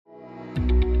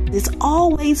It's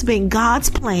always been God's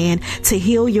plan to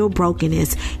heal your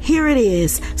brokenness. Here it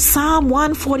is. Psalm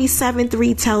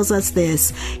 147:3 tells us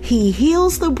this. He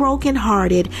heals the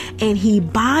brokenhearted and he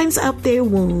binds up their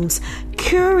wounds,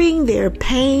 curing their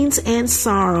pains and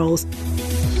sorrows.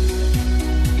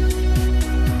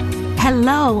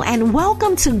 Hello and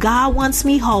welcome to God Wants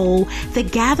Me Whole, the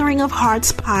Gathering of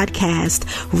Hearts podcast,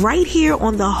 right here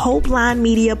on the Hope Line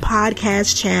Media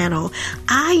podcast channel.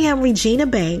 I am Regina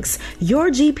Banks, your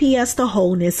GPS to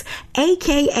wholeness,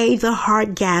 aka the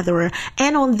Heart Gatherer,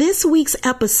 and on this week's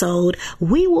episode,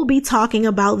 we will be talking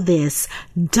about this.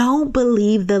 Don't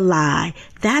believe the lie.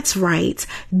 That's right.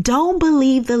 Don't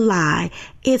believe the lie.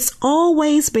 It's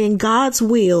always been God's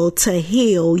will to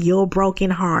heal your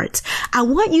broken heart. I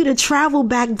want you to travel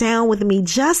back down with me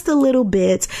just a little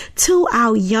bit to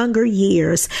our younger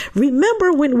years.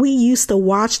 Remember when we used to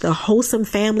watch the wholesome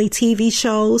family TV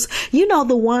shows? You know,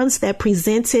 the ones that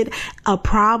presented a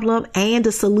problem and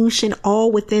a solution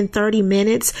all within 30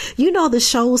 minutes. You know, the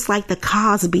shows like the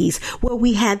Cosbys, where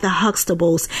we had the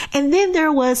Huxtables. And then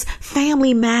there was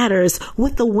Family Matters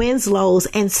with the Winslows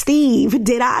and Steve.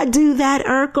 Did I do that,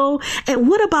 Urkel? And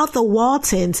what about the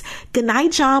Waltons?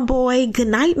 Goodnight, John Boy.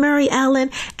 Goodnight, Mary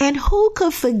Ellen. And who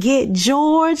could forget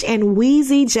George and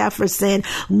Wheezy Jefferson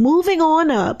moving on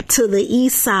up to the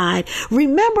East Side?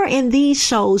 Remember in these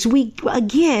shows, we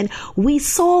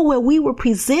saw where we were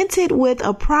presented with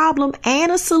a problem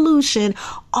and a solution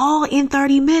all in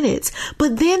 30 minutes.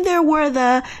 But then there were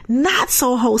the not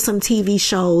so wholesome TV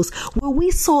shows where we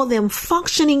saw them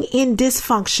functioning in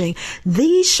dysfunction.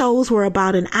 These shows were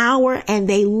about an hour and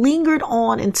they lingered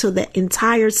on into the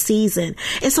entire season.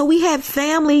 And so we had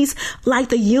families like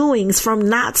the Ewings from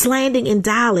Knots Landing in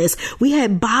Dallas. We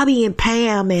had Bobby and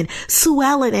Pam and Sue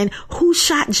Ellen and Who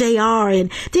Shot JR.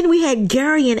 And then we had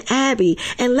Gary and Abby.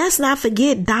 And let's not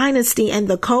forget Dynasty and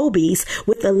the Cobys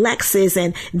with Alexis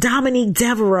and Dominique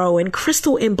Devereaux and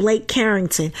Crystal and Blake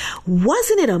Carrington.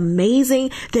 Wasn't it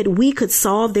amazing that we could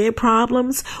solve their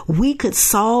problems? We could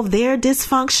solve their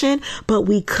dysfunction, but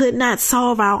we could not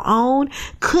solve our own.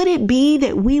 Could it be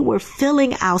that we were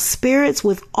filling our spirits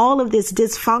with all of this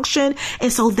dysfunction?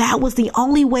 And so that was the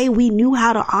only way we knew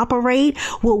how to operate?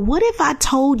 Well, what if I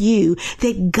told you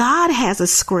that God has a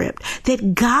script,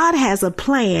 that God has a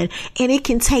plan, and it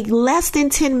can take less than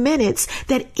 10 minutes,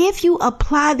 that if you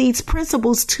apply these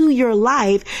principles to your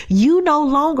life, you no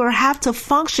longer have to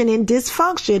function in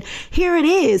dysfunction. Here it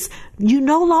is. You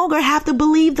no longer have to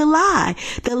believe the lie.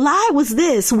 The lie was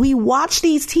this. We watched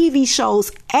these TV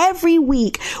shows every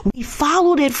week. We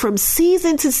followed it from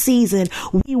season to season.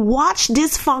 We watched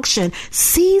dysfunction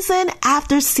season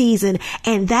after season.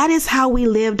 And that is how we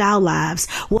lived our lives.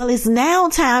 Well, it's now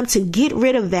time to get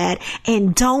rid of that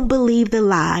and don't believe the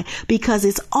lie, because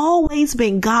it's always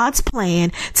been God's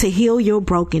plan to heal your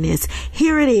brokenness.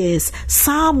 Here it is.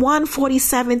 Psalm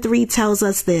 147:3 tells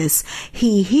us this.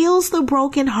 He heals the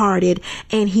brokenhearted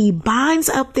and he binds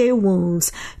up their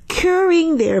wounds,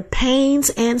 curing their pains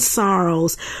and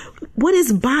sorrows. What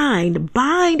is bind?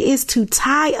 Bind is to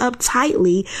tie up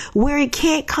tightly where it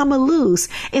can't come loose.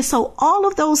 And so all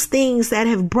of those things that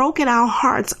have broken our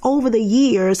hearts over the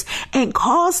years and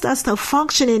caused us to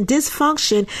function in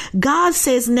dysfunction, God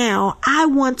says now, I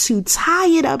want to tie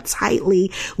it up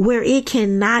tightly where it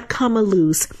cannot come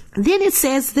loose. Then it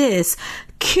says this,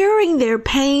 curing their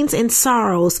pains and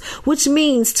sorrows, which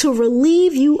means to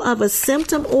relieve you of a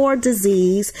symptom or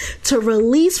disease, to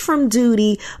release from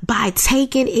duty by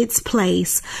taking its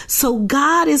place. So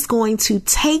God is going to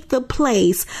take the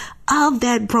place of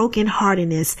that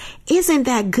brokenheartedness. Isn't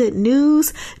that good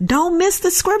news? Don't miss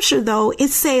the scripture though. It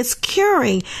says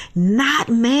curing, not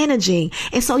managing.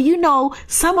 And so, you know,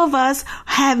 some of us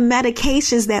have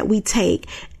medications that we take.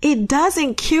 It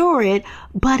doesn't cure it,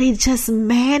 but it just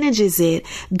manages it.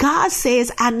 God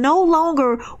says, I no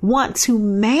longer want to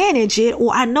manage it,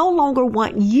 or I no longer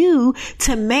want you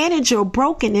to manage your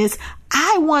brokenness.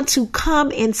 I want to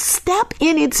come and step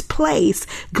in its place.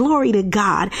 Glory to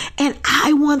God. And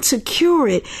I want to cure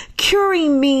it.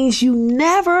 Curing means you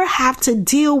never have to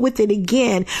deal with it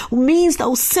again. It means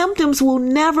those symptoms will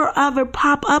never ever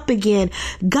pop up again.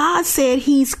 God said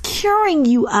he's curing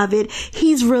you of it.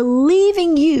 He's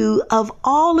relieving you of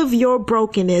all of your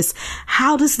brokenness.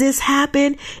 How does this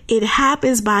happen? It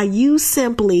happens by you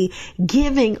simply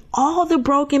giving all the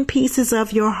broken pieces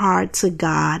of your heart to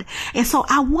God. And so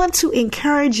I want to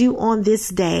encourage you on this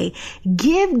day.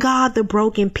 Give God the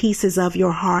broken pieces of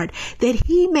your heart that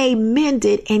he may mend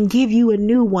it and give you a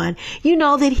new one.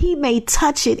 That he may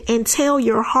touch it and tell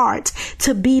your heart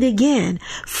to beat again.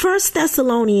 1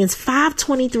 Thessalonians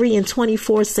 5:23 and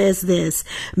 24 says this: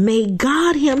 may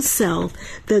God himself,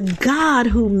 the God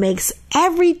who makes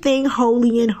everything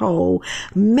holy and whole,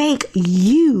 make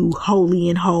you holy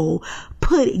and whole,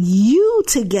 put you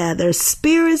together,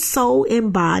 spirit, soul,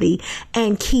 and body,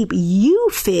 and keep you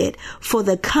fit for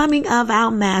the coming of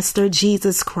our Master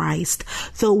Jesus Christ.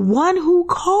 The one who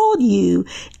called you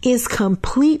is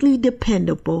completely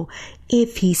dependable.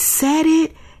 If he said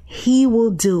it, he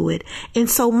will do it. And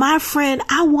so, my friend,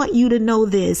 I want you to know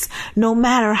this. No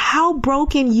matter how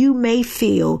broken you may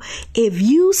feel, if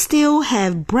you still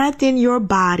have breath in your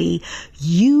body,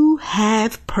 you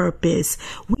have purpose.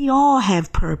 We all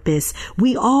have purpose.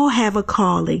 We all have a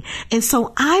calling. And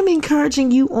so I'm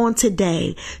encouraging you on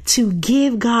today to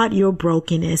give God your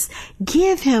brokenness.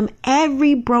 Give him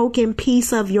every broken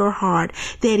piece of your heart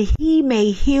that he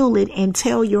may heal it and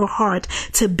tell your heart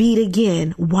to beat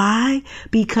again. Why?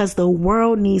 Because the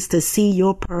world needs to see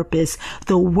your purpose.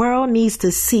 The world needs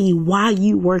to see why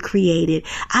you were created.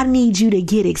 I need you to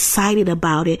get excited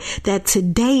about it, that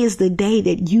today is the day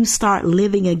that you start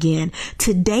living again.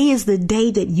 Today is the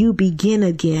day that you begin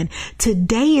again.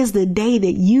 Today is the day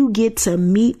that you get to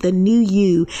meet the new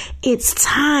you. It's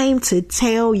time to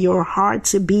tell your heart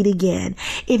to beat again.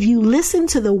 If you listen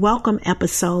to the welcome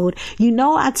episode,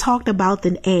 I talked about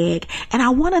the egg, and I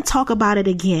want to talk about it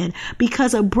again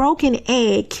because a broken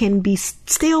egg can be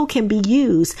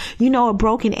used. A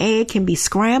broken egg can be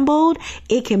scrambled,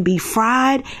 it can be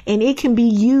fried, and it can be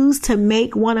used to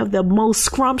make one of the most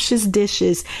scrumptious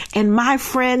dishes. And my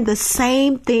friend, the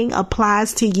same thing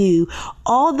applies to you.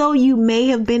 Although you may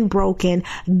have been broken,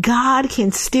 God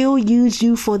can still use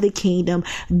you for the kingdom.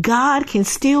 God can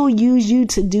still use you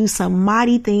to do some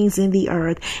mighty things in the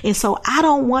earth. And so I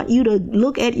don't want you to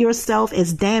look at yourself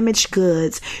as damaged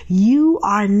goods. You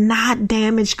are not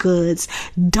damaged goods.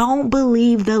 Don't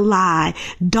believe the lie.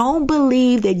 Don't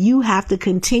believe that you have to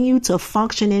continue to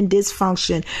function in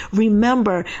dysfunction.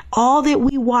 Remember, all that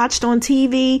we watched on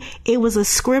TV, it was a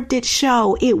scripted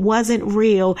show. It wasn't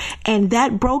real. And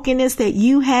that brokenness that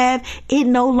you have, it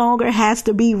no longer has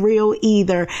to be real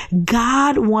either.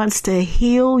 God wants to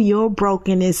heal your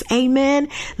brokenness. Amen.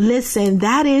 Listen,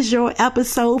 that is your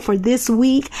episode for this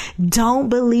week. Don't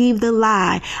believe the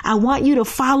lie. I want you to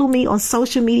follow me on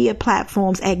social media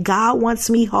platforms at God Wants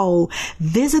Me Whole.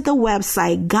 Visit the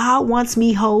website,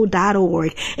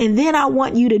 GodWantsMeWhole.org. And then I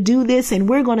want you to do this, and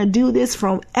we're going to do this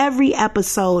from every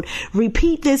episode.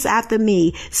 Repeat this after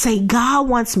me. Say, God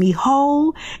wants me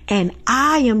whole, and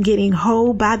I am getting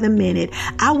whole by the minute.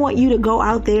 I want you to go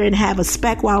out there and have a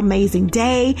speck-wild amazing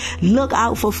day. Look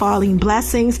out for falling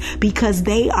blessings because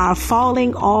they are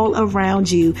falling all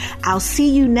around you. I'll see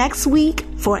you next week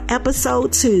for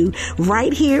episode 2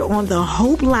 right here on the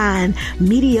Hope Line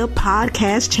Media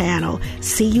Podcast channel.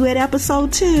 See you at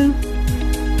episode 2.